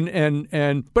 Yeah,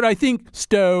 right. But I think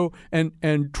Stowe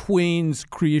and Twain's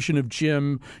creation of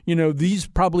Jim, these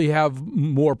probably have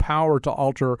more power to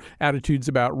alter attitudes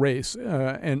about race.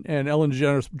 And Ellen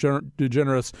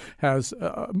DeGeneres has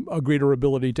a greater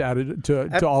ability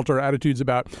to alter attitudes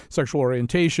about sexual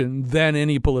orientation than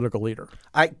any political leader.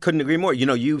 I couldn't agree more.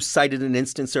 You cited an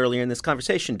instance earlier in this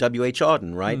conversation, W.H.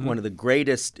 Auden, right? Mm-hmm. One of the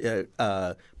greatest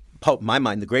poet, in my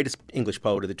mind, the greatest English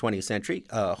poet of the 20th century,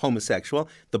 homosexual.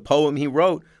 The poem he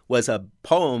wrote was a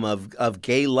poem of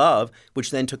gay love,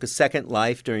 which then took a second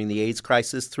life during the AIDS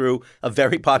crisis through a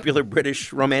very popular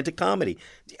British romantic comedy.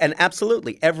 And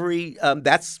absolutely,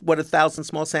 that's what 1,000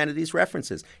 Small Sanities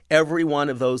references. Every one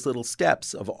of those little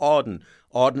steps of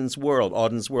Auden's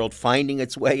World finding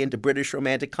its way into British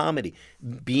romantic comedy,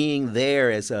 being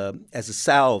there as a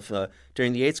salve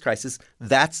during the AIDS crisis,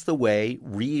 that's the way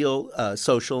real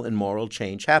social and moral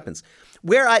change happens.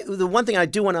 The one thing I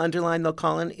do want to underline, though,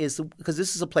 Colin, is because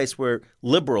this is a place where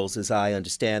liberals, as I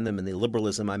understand them, and the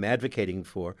liberalism I'm advocating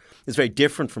for, is very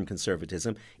different from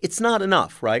conservatism. It's not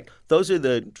enough, right? Those are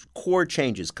the core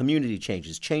changes, community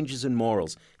changes, changes in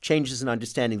morals, changes in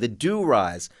understanding that do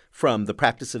rise from the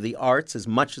practice of the arts as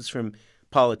much as from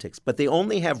politics. But they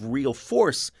only have real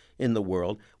force in the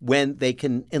world when they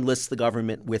can enlist the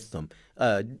government with them.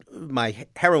 My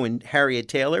heroine, Harriet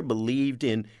Taylor, believed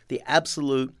in the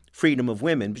absolute freedom of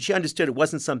women, but she understood it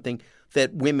wasn't something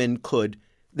that women could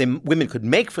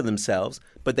make for themselves,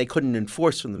 but they couldn't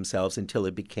enforce for themselves until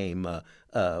it became a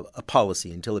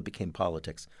policy, until it became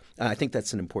politics. I think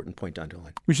that's an important point to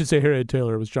underline. We should say Harriet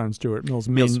Taylor was John Stuart Mill's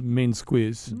main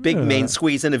squeeze. Big main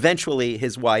squeeze, and eventually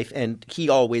his wife, and he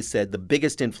always said the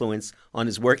biggest influence on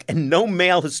his work, and no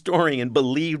male historian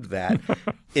believed that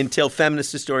until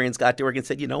feminist historians got to work and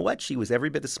said, you know what, she was every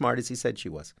bit as smart as he said she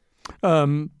was.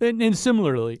 And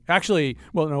similarly, I'm going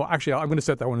to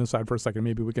set that one aside for a second.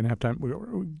 Maybe we can have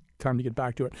time to get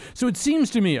back to it. So it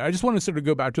seems to me, I just want to sort of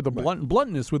go back to the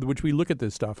bluntness with which we look at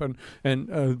this stuff. And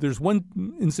there's one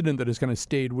incident that has kind of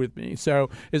stayed with me. So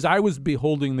as I was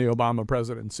beholding the Obama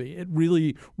presidency, it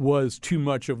really was too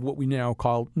much of what we now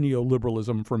call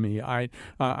neoliberalism for me. I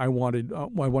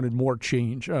wanted more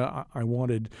change. I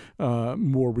wanted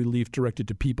more relief directed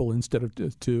to people instead of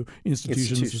to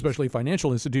institutions, especially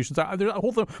financial institutions. There's a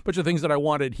whole bunch of things that I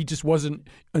wanted. He just wasn't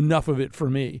enough of it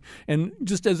for me. And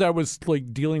just as I was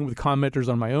dealing with with commenters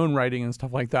on my own writing and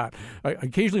stuff like that, I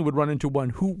occasionally would run into one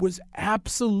who was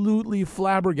absolutely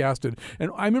flabbergasted. And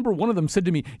I remember one of them said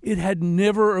to me, it had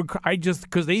never,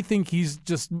 because they think he's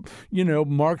just,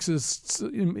 Marxist,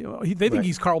 they think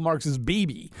he's Karl Marx's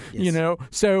baby,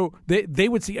 So they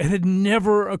would see, it had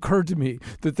never occurred to me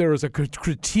that there was a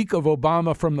critique of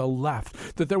Obama from the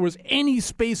left, that there was any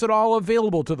space at all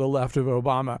available to the left of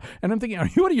Obama. And I'm thinking, are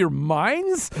you out of your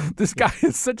minds? This guy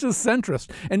is such a centrist.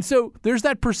 And so there's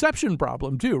that perception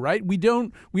problem too, right? We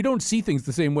don't see things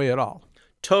the same way at all.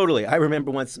 Totally. I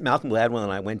remember once Malcolm Gladwell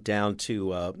and I went down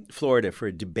to Florida for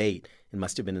a debate. It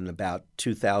must have been in about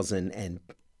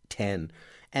 2010.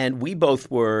 And we both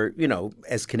were,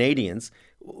 as Canadians,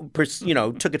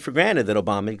 took it for granted that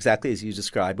Obama, exactly as you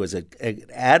described, was an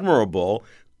admirable,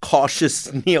 cautious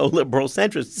neoliberal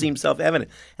centrist. It seemed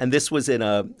self-evident. And this was in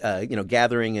a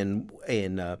gathering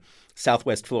in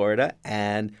Southwest Florida,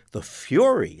 and the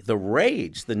fury, the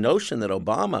rage, the notion that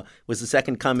Obama was the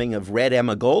second coming of Red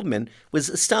Emma Goldman was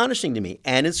astonishing to me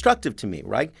and instructive to me,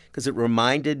 right? Because it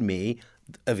reminded me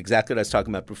of exactly what I was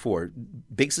talking about before.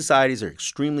 Big societies are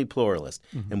extremely pluralist,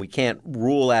 and we can't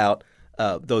rule out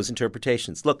those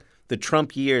interpretations. Look, the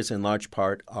Trump years in large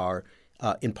part are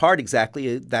in part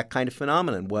exactly that kind of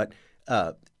phenomenon. What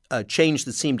a change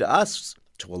that seemed to us,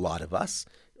 to a lot of us,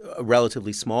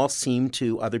 relatively small, seemed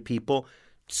to other people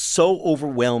so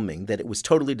overwhelming that it was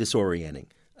totally disorienting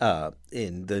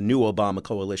in the new Obama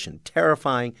coalition,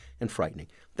 terrifying and frightening.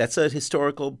 That's a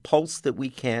historical pulse that we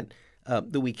can't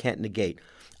negate.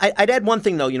 I'd add one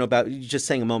thing, though, about you just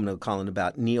saying a moment ago, Colin,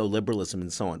 about neoliberalism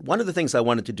and so on. One of the things I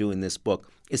wanted to do in this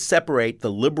book is separate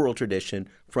the liberal tradition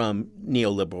from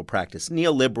neoliberal practice.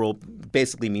 Neoliberal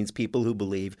basically means people who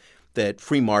believe that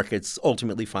free markets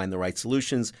ultimately find the right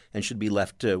solutions and should be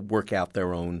left to work out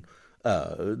their own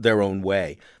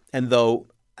way. And though,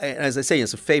 as I say,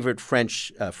 it's a favorite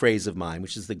French phrase of mine,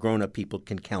 which is that grown-up people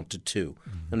can count to two.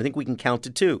 Mm-hmm. And I think we can count to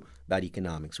two about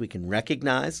economics. We can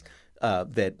recognize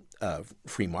that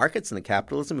free markets and the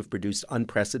capitalism have produced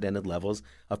unprecedented levels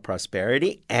of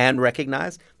prosperity, and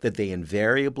recognize that they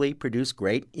invariably produce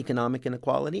great economic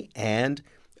inequality and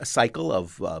a cycle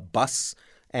of busts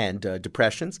and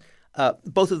depressions.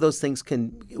 Both of those things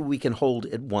we can hold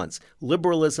at once.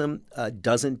 Liberalism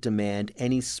doesn't demand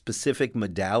any specific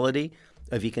modality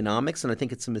of economics, and I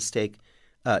think it's a mistake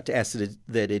to ask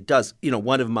that it does.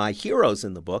 One of my heroes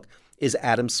in the book is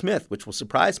Adam Smith, which will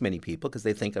surprise many people because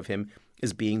they think of him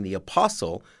as being the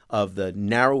apostle of the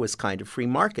narrowest kind of free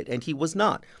market, and he was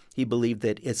not. He believed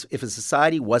that if a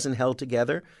society wasn't held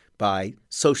together by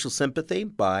social sympathy,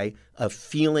 by a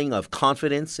feeling of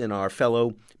confidence in our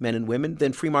fellow men and women,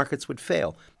 then free markets would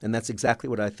fail. And that's exactly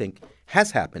what I think has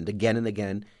happened again and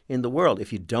again in the world.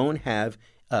 If you don't have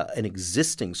an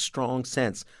existing strong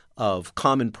sense of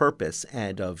common purpose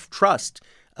and of trust,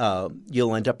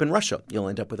 you'll end up in Russia. You'll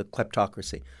end up with a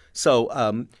kleptocracy.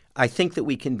 So I think that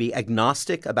we can be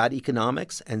agnostic about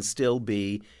economics and still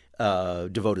be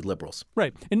devoted liberals.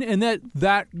 Right. And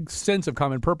that sense of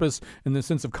common purpose and the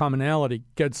sense of commonality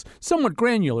gets somewhat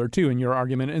granular, too, in your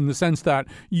argument, in the sense that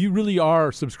you really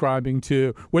are subscribing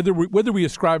to, whether we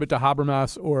ascribe it to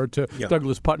Habermas or to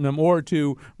Douglas Putnam or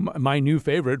to my new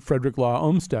favorite, Frederick Law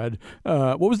Olmsted.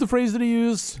 What was the phrase that he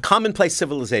used? Commonplace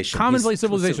civilization. Commonplace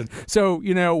civilization. So,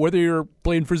 whether you're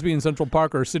playing Frisbee in Central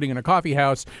Park or sitting in a coffee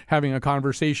house having a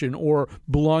conversation or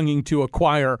belonging to a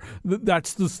choir,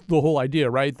 that's the whole idea,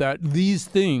 right? That these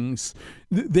things,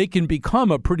 they can become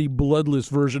a pretty bloodless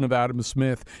version of Adam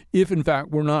Smith if, in fact,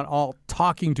 we're not all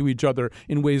talking to each other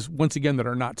in ways, once again, that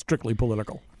are not strictly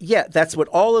political. Yeah, that's what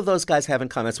all of those guys have in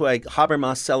common. That's why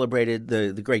Habermas celebrated,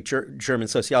 the great German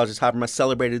sociologist Habermas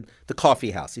celebrated the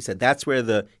coffee house. He said that's where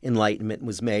the Enlightenment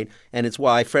was made, and it's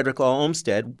why Frederick Law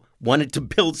Olmsted wanted to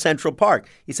build Central Park.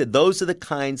 He said those are the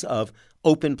kinds of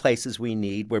open places we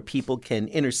need where people can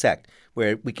intersect,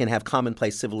 where we can have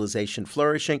commonplace civilization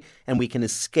flourishing, and we can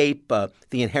escape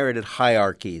the inherited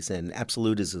hierarchies and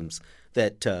absolutisms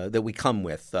that we come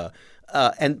with.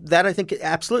 And that, I think,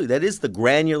 absolutely, that is the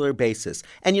granular basis.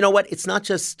 And you know what? It's not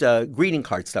just greeting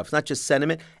card stuff. It's not just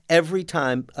sentiment. Every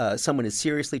time someone has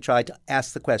seriously tried to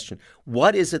ask the question,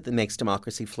 what is it that makes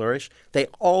democracy flourish? They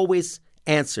always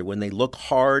answer, when they look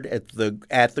hard at the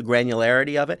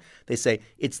granularity of it, they say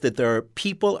it's that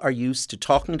people are used to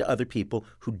talking to other people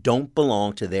who don't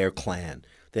belong to their clan,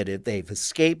 that if they've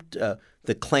escaped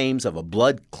the claims of a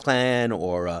blood clan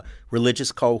or a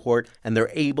religious cohort, and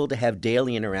they're able to have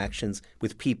daily interactions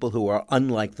with people who are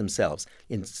unlike themselves.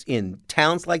 In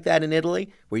towns like that in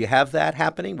Italy, where you have that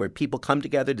happening, where people come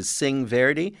together to sing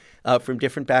Verdi from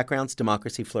different backgrounds,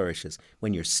 democracy flourishes.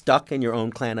 When you're stuck in your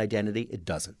own clan identity, it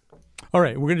doesn't. All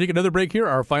right, we're going to take another break here,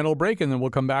 our final break, and then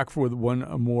we'll come back with one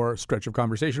more stretch of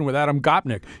conversation with Adam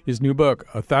Gopnik, his new book,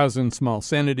 1,000 Small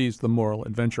Sanities, The Moral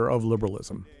Adventure of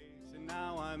Liberalism. And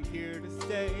now I'm here to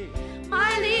stay.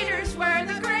 My leaders were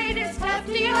the greatest,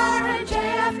 FDR and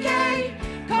JFK,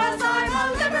 'cause I'm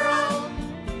a liberal.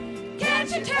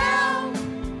 Can't you tell?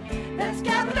 That's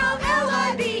capital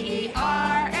Liberal.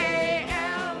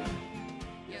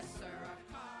 Yes, sir,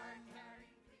 a card carrying.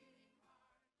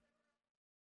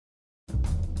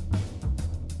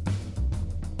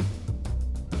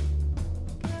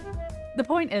 The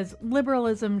point is,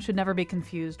 liberalism should never be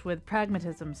confused with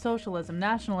pragmatism, socialism,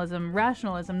 nationalism,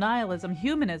 rationalism, nihilism,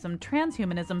 humanism,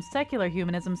 transhumanism, secular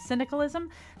humanism, cynicalism,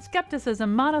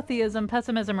 skepticism, monotheism,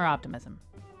 pessimism, or optimism.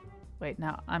 Wait,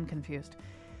 now I'm confused.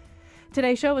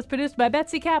 Today's show was produced by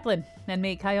Betsy Kaplan and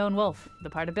me, Kyone Wolfe. The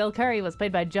part of Bill Curry was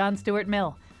played by John Stuart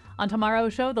Mill. On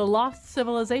tomorrow's show, The Lost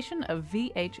Civilization of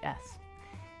VHS.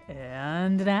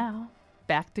 And now,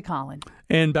 back to Colin.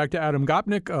 And back to Adam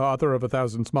Gopnik, author of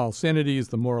 1,000 Small Sanities,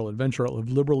 The Moral Adventure of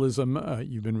Liberalism.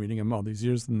 You've been reading him all these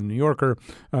years in The New Yorker.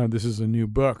 This is a new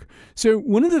book. So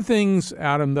one of the things,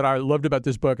 Adam, that I loved about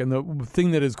this book, and the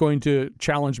thing that is going to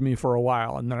challenge me for a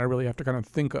while, and that I really have to kind of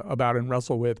think about and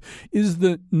wrestle with, is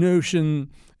the notion,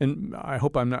 and I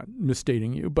hope I'm not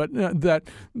misstating you, but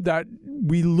that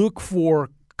we look for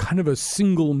kind of a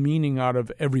single meaning out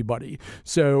of everybody.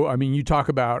 So, I mean, you talk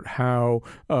about how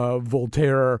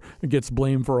Voltaire gets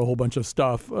blamed for a whole bunch of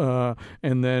stuff,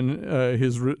 and then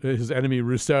his enemy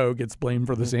Rousseau gets blamed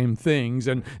for the same things,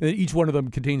 and each one of them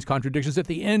contains contradictions. At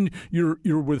the end, you're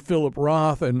with Philip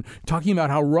Roth and talking about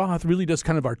how Roth really does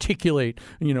kind of articulate,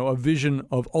 a vision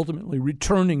of ultimately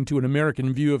returning to an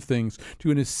American view of things, to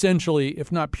an essentially,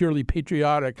 if not purely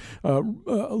patriotic,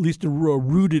 at least a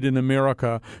rooted in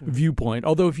America viewpoint.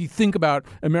 Although if you think about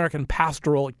American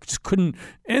pastoral, it just couldn't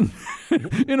end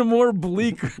in a more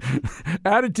bleak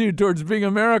attitude towards being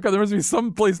America. There must be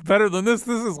some place better than this.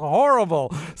 This is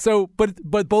horrible. So,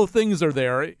 but both things are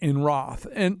there in Roth,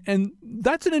 and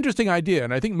that's an interesting idea.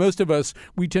 And I think most of us,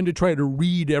 we tend to try to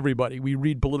read everybody. We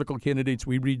read political candidates.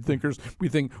 We read thinkers. We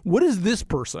think, what is this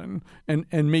person?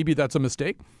 And maybe that's a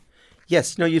mistake.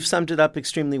 Yes, no, you've summed it up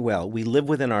extremely well. We live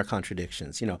within our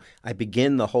contradictions. I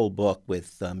begin the whole book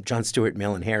with John Stuart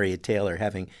Mill and Harriet Taylor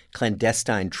having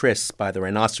clandestine trysts by the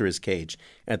rhinoceros cage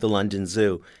at the London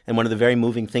Zoo. And one of the very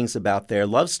moving things about their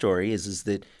love story is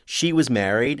that she was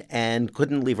married and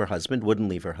wouldn't leave her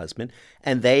husband,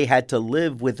 and they had to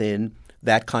live within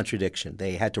that contradiction.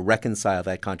 They had to reconcile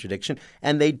that contradiction,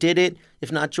 and they did it,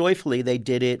 if not joyfully, they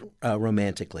did it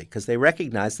romantically, because they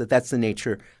recognized that that's the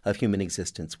nature of human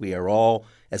existence. We are all,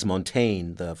 as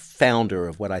Montaigne, the founder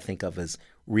of what I think of as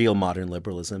real modern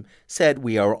liberalism, said,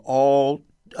 we are all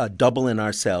double in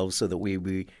ourselves so that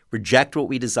we reject what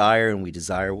we desire and we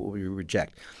desire what we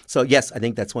reject. So yes, I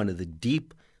think that's one of the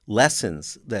deep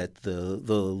lessons that the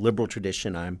liberal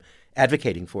tradition I'm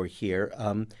advocating for here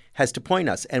has to point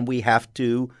us, and we have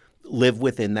to live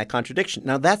within that contradiction.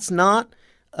 Now, that's not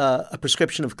a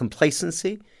prescription of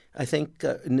complacency. I think,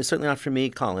 certainly not for me,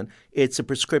 Colin. It's a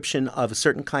prescription of a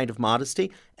certain kind of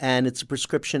modesty, and it's a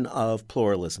prescription of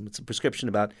pluralism. It's a prescription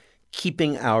about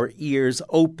keeping our ears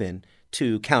open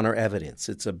to counter evidence.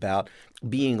 It's about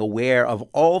being aware of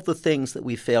all the things that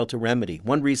we fail to remedy.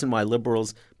 One reason why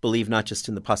liberals believe not just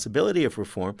in the possibility of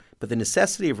reform, but the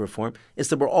necessity of reform is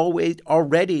that we're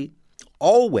already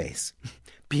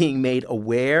being made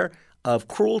aware of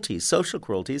cruelties, social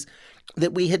cruelties,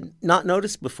 that we had not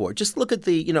noticed before. Just look at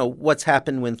the, what's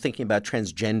happened when thinking about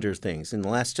transgender things in the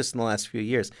last few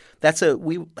years.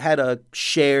 We had a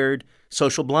shared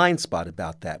social blind spot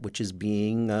about that, which is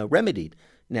being remedied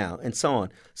now, and so on.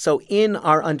 So in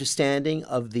our understanding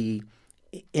of the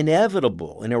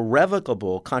inevitable and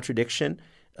irrevocable contradiction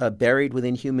buried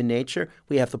within human nature,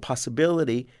 we have the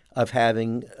possibility of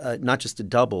having not just a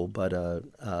double, but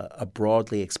a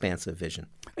broadly expansive vision.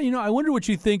 I wonder what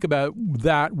you think about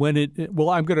that when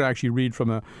I'm going to actually read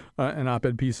from an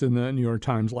op-ed piece in the New York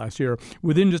Times last year.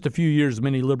 Within just a few years,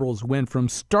 many liberals went from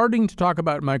starting to talk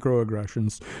about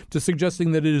microaggressions to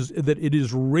suggesting that it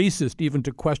is racist even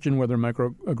to question whether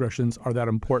microaggressions are that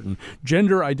important.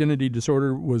 Gender identity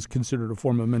disorder was considered a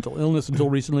form of mental illness until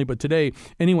recently, but today,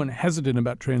 anyone hesitant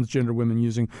about transgender women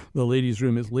using the ladies'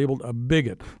 room is labeled a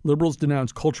bigot. Liberals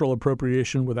denounce cultural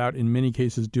appropriation without, in many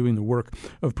cases, doing the work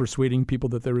of persuading people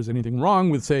that their there is anything wrong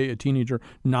with, say, a teenager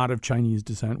not of Chinese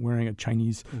descent wearing a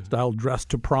Chinese-style dress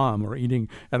to prom or eating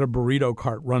at a burrito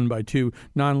cart run by two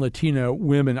non-Latino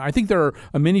women. I think there are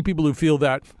many people who feel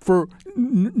that for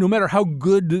no matter how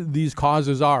good these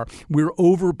causes are, we're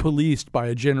over-policed by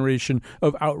a generation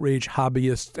of outrage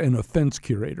hobbyists and offense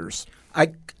curators.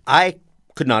 I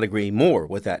could not agree more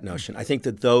with that notion. I think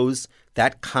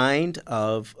that kind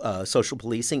of social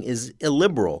policing is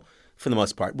illiberal for the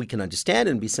most part. We can understand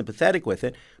it and be sympathetic with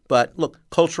it. But look,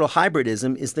 cultural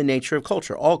hybridism is the nature of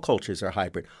culture. All cultures are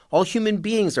hybrid. All human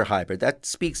beings are hybrid. That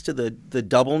speaks to the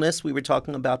doubleness we were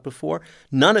talking about before.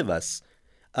 None of us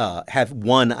have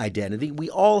one identity. We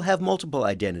all have multiple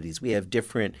identities. We have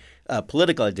different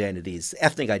political identities,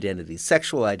 ethnic identities,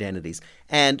 sexual identities,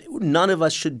 and none of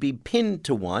us should be pinned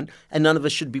to one, and none of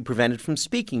us should be prevented from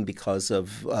speaking because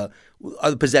of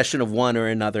the possession of one or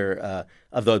another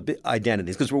of those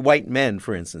identities. Because we're white men,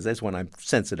 for instance. That's one I'm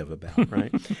sensitive about,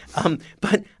 right?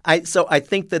 So I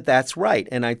think that that's right,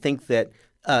 and I think that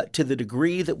to the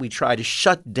degree that we try to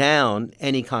shut down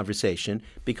any conversation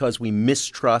because we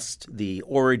mistrust the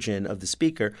origin of the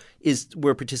speaker,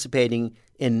 we're participating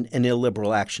in an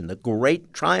illiberal action. The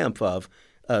great triumph of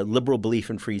liberal belief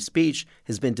in free speech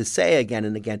has been to say again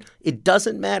and again, it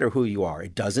doesn't matter who you are.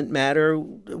 It doesn't matter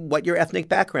what your ethnic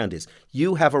background is.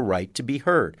 You have a right to be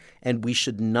heard. And we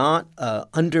should not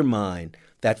undermine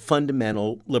that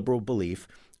fundamental liberal belief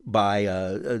by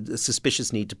a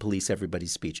suspicious need to police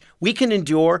everybody's speech. We can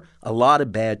endure a lot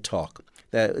of bad talk.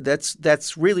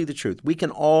 That's really the truth. We can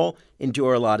all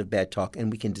endure a lot of bad talk,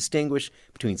 and we can distinguish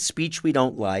between speech we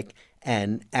don't like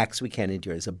and acts we can't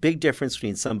endure. There's a big difference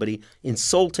between somebody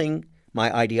insulting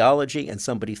my ideology and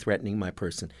somebody threatening my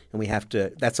person. And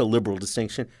that's a liberal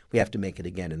distinction. We have to make it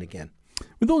again and again.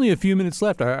 With only a few minutes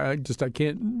left, I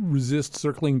can't resist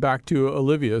circling back to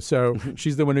Olivia. So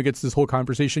she's the one who gets this whole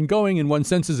conversation going. And one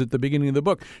senses at the beginning of the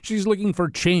book, she's looking for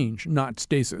change, not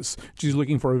stasis. She's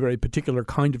looking for a very particular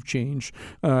kind of change,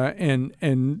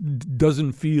 and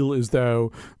doesn't feel as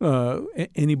though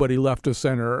anybody left of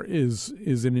center is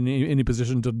in any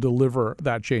position to deliver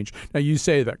that change. Now, you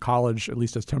say that college, at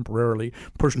least has temporarily,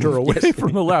 pushed her away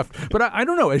from the left. But I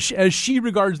don't know. As she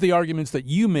regards the arguments that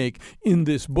you make in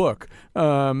this book,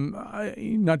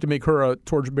 not to make her a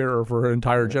torchbearer for her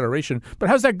entire generation, but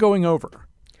how's that going over?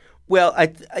 Well,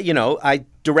 I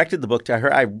directed the book to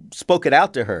her. I spoke it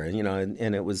out to her,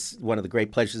 and it was one of the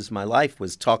great pleasures of my life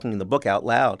was talking the book out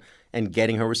loud and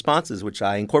getting her responses, which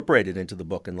I incorporated into the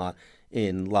book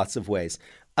in lots of ways.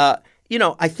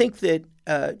 I think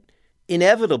that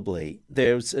inevitably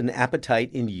there's an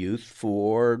appetite in youth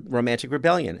for romantic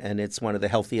rebellion, and it's one of the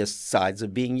healthiest sides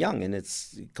of being young, and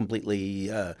it's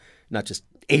completely not just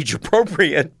age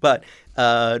appropriate, but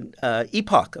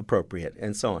epoch appropriate,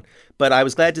 and so on. But I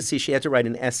was glad to see she had to write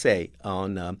an essay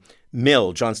on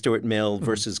John Stuart Mill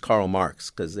versus Karl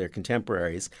Marx, because they're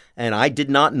contemporaries. And I did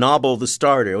not nobble the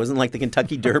starter. It wasn't like the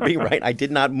Kentucky Derby, right? I did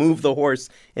not move the horse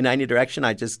in any direction.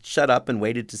 I just shut up and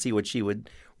waited to see what she would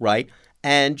write.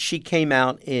 And she came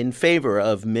out in favor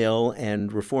of Mill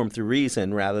and reform through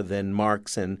reason rather than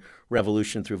Marx and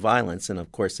revolution through violence. And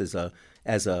of course, as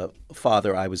a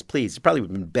father, I was pleased. It probably would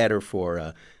have been better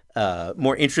for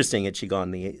more interesting had she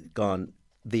gone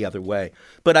the other way.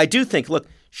 But I do think, look,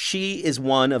 she is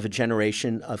one of a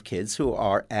generation of kids who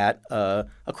are at a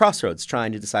crossroads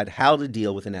trying to decide how to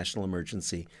deal with the national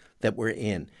emergency that we're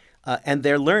in. And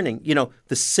they're learning,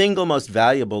 the single most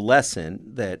valuable lesson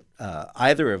that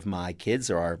either of my kids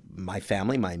or my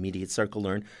family, my immediate circle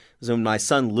learned was when my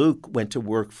son Luke went to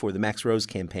work for the Max Rose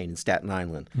campaign in Staten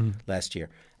Island last year.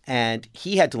 And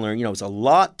he had to learn, it was a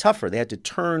lot tougher. They had to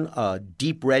turn a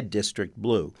deep red district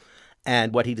blue.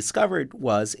 And what he discovered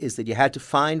is that you had to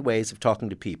find ways of talking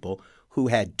to people who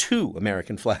had two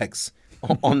American flags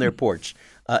on their porch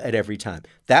at every time.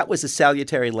 That was a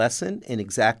salutary lesson in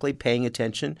exactly paying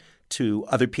attention to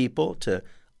other people, to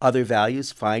other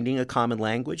values, finding a common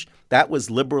language. That was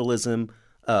liberalism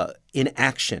in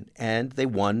action. And they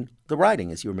won the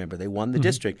riding, as you remember. They won the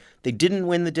district. They didn't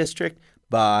win the district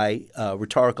by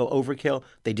rhetorical overkill.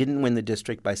 They didn't win the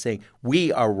district by saying,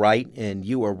 we are right and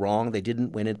you are wrong. They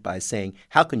didn't win it by saying,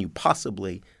 how can you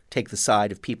possibly take the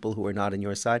side of people who are not on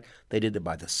your side? They did it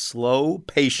by the slow,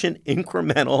 patient,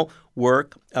 incremental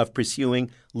work of pursuing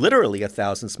literally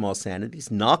 1,000 small sanities,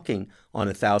 knocking on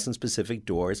 1,000 specific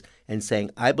doors and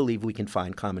saying, I believe we can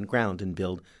find common ground and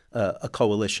build a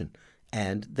coalition.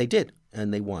 And they did.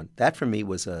 and they won. That, for me,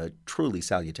 was a truly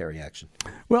salutary action.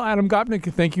 Well, Adam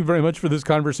Gopnik, thank you very much for this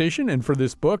conversation and for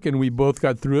this book. And we both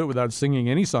got through it without singing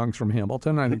any songs from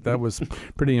Hamilton. I think that was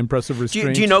pretty impressive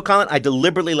restraint. Do you know, Colin, I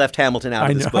deliberately left Hamilton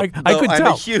out of this book. I could tell.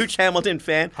 I'm a huge Hamilton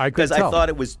fan because I thought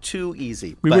it was too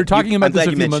easy. We were talking about this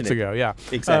a few months ago. Yeah,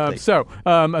 exactly.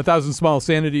 A Thousand Small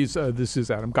Sanities. This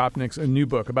is Adam Gopnik's new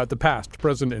book about the past,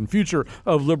 present, and future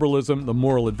of liberalism, the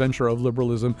moral adventure of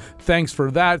liberalism. Thanks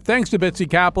for that. Thanks to Betsy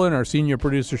Kaplan, our senior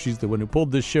producer. She's the one who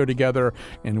pulled this show together,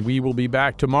 and we will be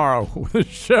back tomorrow with a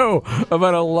show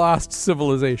about a lost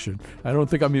civilization. I don't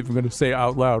think I'm even going to say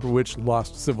out loud which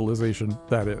lost civilization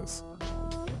that is.